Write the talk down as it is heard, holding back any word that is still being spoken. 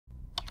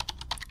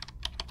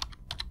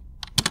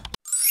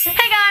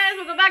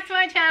to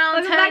my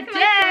channel.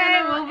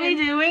 Today we'll be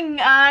doing,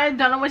 I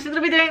don't know what she's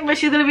gonna be doing, but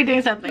she's gonna be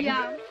doing something.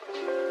 Yeah.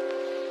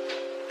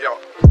 Yo.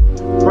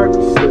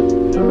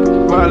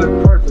 Percocet, Miley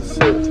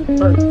Percocet,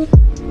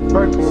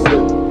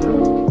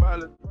 Percocet,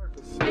 Miley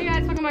Percocet. Hey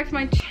guys, welcome back to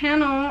my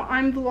channel.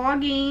 I'm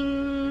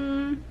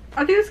vlogging. I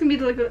think this is gonna be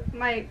like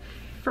my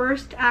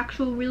first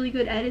actual really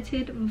good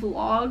edited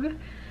vlog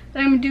that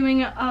I'm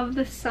doing of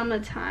the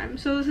summertime.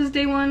 So this is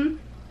day one.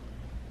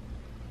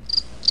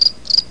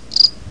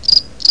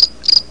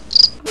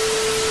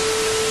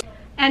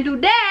 And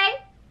today,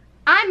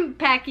 I'm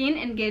packing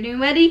and getting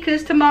ready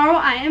because tomorrow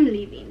I am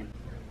leaving.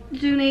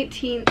 June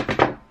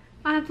 18th.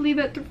 I have to leave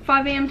at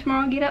 5 a.m.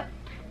 tomorrow, get up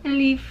and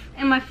leave.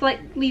 And my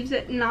flight leaves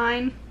at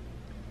 9.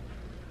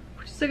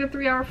 Which is like a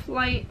 3-hour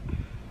flight.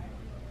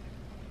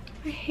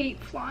 I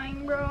hate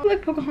flying, bro. I'm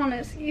like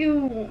Pocahontas,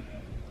 ew.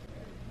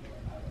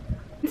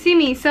 See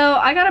me, so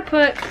I gotta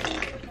put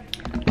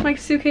my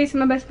suitcase in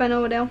my Best Buy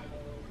Novodale.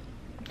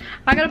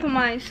 I gotta put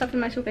my stuff in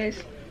my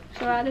suitcase.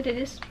 So I gotta do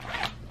this.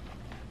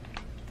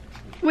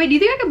 Wait, do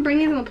you think I could bring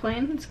these on the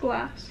plane? It's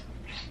glass.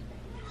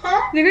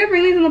 Huh? Do you think I could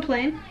bring these on the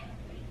plane?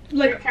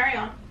 Like, Your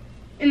carry-on.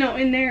 No,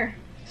 in there.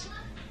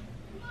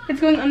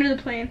 It's going under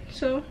the plane,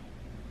 so.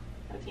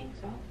 I think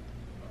so.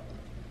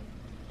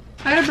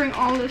 I gotta bring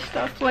all this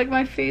stuff, like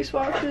my face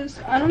washes.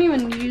 I don't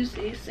even use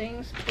these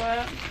things,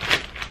 but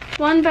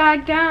one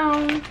bag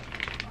down.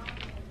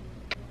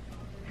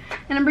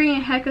 And I'm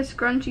bringing a heck of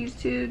scrunchies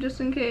too,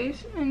 just in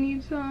case I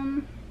need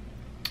some.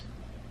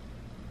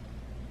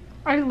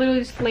 I literally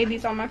just laid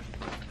these on my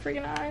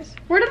freaking eyes.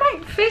 Where did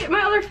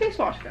my other face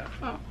wash go?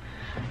 Oh.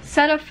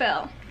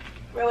 Cetaphil.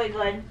 Really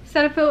good.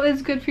 Cetaphil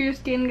is good for your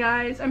skin,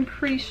 guys. I'm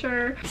pretty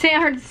sure. I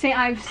heard St.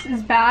 Ives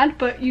is bad,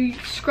 but you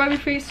scrub your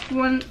face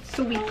once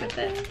a week with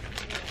it.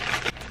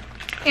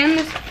 And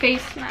this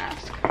face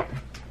mask.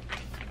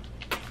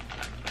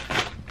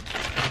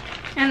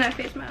 And that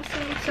face mask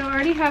thing. So I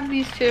already have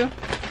these two.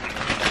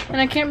 And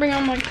I can't bring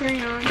on my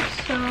carry-on,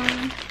 so.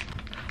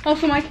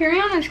 Also, my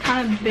carry-on is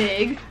kind of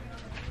big.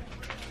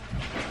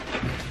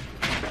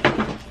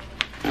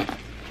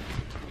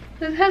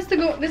 This has to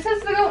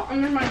go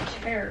under my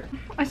chair.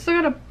 I still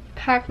gotta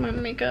pack my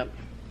makeup.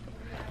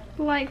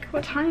 Like,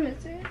 what time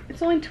is it?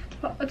 It's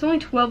only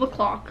 12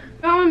 o'clock.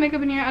 I got my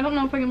makeup in here. I don't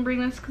know if I can bring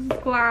this because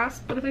it's glass,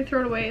 but if I throw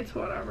it away, it's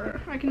whatever.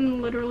 I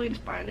can literally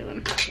just buy a new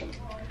one.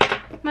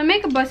 My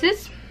makeup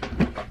buses.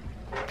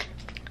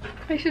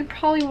 I should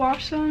probably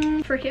wash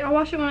them. Forget, I'll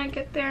wash it when I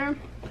get there.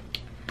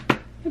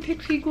 The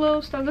Pixie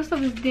Glow stuff. This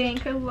stuff is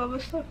dank. I love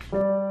this stuff.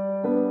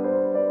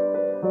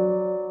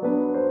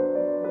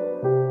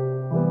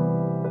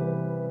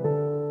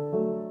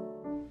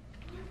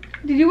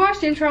 Did you watch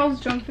James Charles'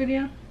 drunk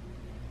video?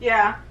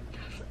 Yeah.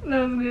 That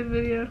was a good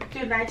video.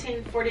 Dude,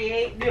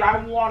 1948. Dude,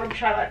 I want to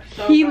try that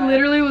so He bad.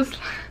 literally was.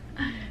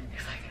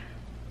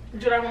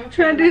 He's Dude, I want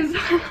to like try trying to do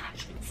that. so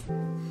much.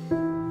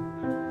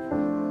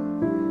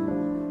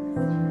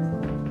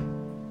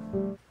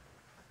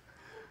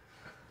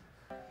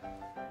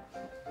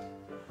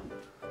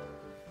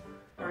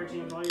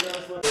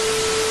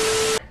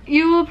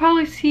 You will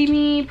probably see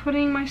me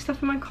putting my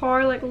stuff in my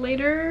car like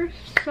later,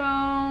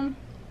 so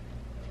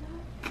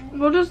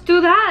we'll just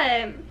do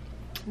that.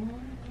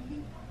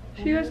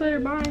 See you guys later,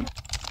 bye.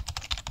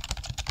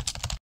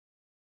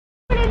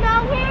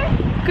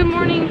 Good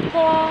morning,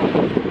 Paul.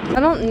 I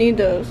don't need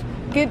those.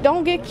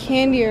 Don't get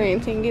candy or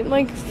anything. Get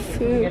like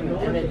food,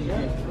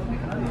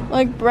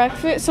 like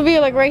breakfast. Sylvia,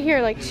 like right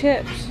here, like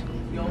chips.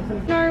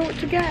 Don't know what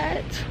to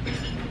get.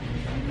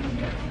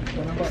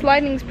 This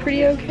lighting's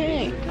pretty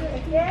okay.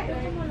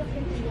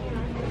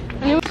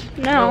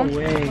 Now,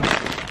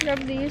 grab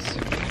these.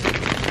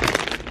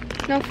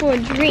 Now for a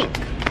drink.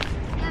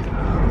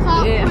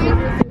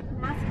 Yeah.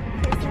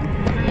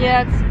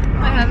 Yeah,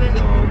 I have it.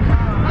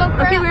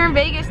 Okay, we're in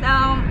Vegas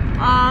now.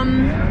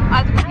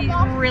 I think he's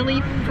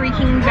really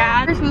freaking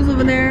bad. Who's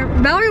over there?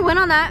 Valerie went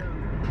on that.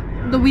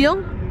 The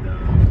wheel.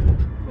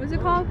 What is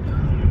it called?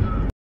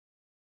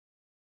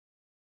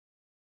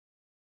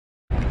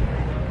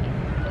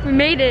 We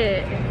made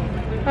it.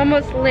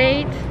 Almost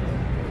late.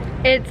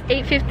 It's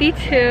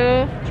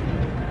 8:52.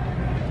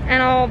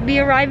 And I'll be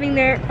arriving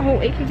there. Oh,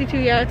 8:52.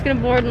 Yeah, it's gonna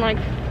board in like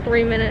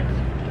 3 minutes.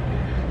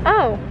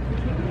 Oh.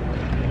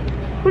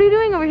 What are you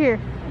doing over here?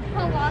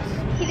 Paul lost.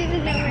 He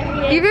doesn't know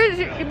where he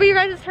is. But you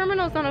guys'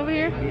 terminal's not over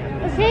here.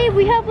 Okay,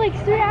 we have like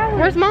 3 hours.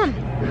 Where's mom?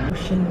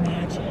 Ocean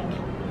magic.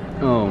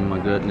 Oh my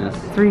goodness.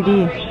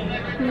 3D.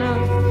 No.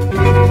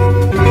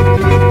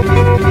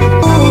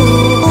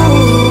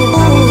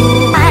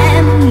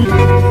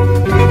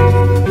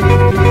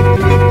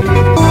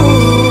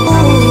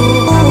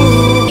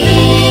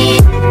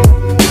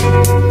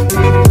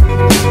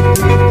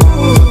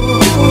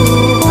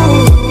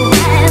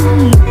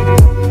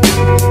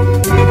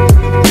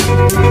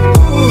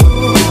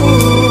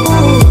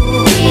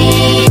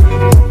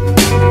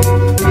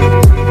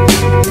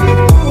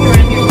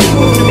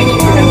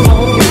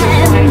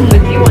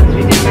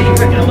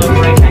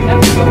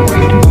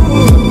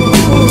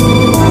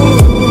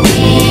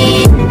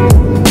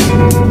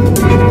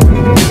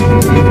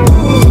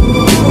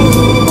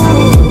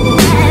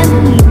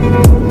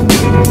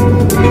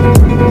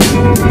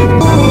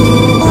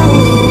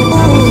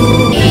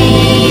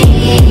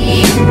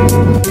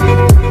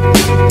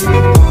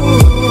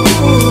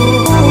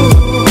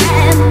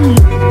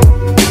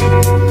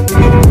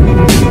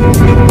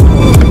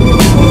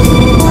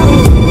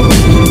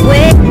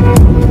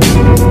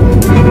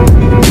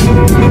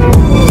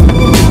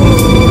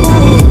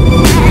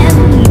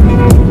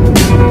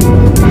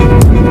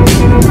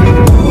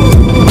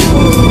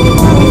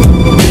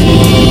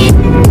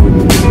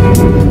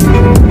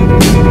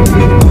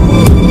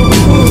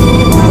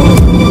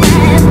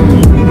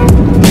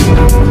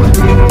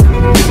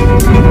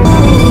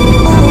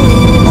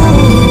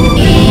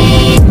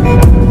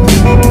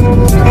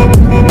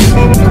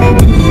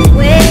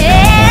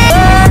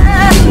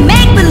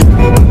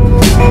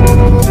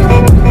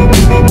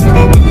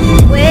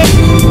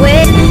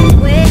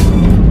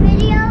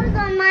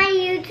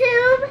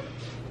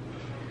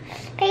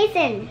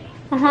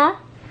 Uh-huh.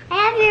 I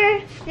have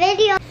your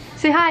video.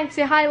 Say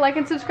hi, like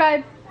and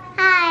subscribe.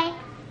 Hi.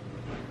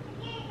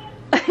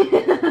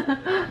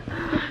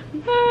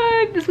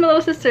 Hi, this is my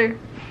little sister.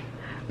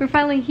 We're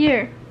finally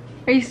here.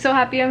 Are you so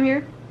happy I'm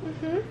here?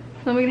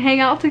 So we can hang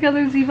out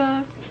together,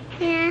 Ziva.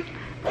 Yeah.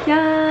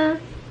 Yeah.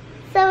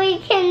 So we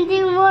can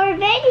do more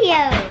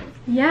videos.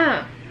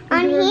 Yeah.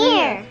 On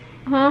here.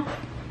 Huh?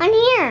 On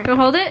here. Don't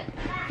hold it.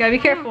 You gotta be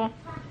careful.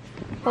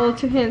 Hold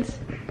 2 hands.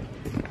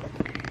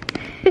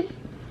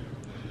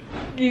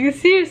 You can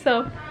see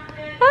yourself.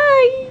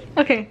 Hi.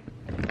 Okay.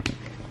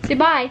 Say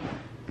bye.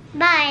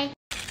 Bye.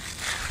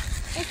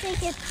 I think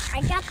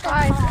I got the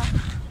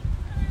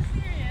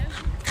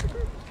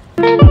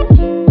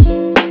ball.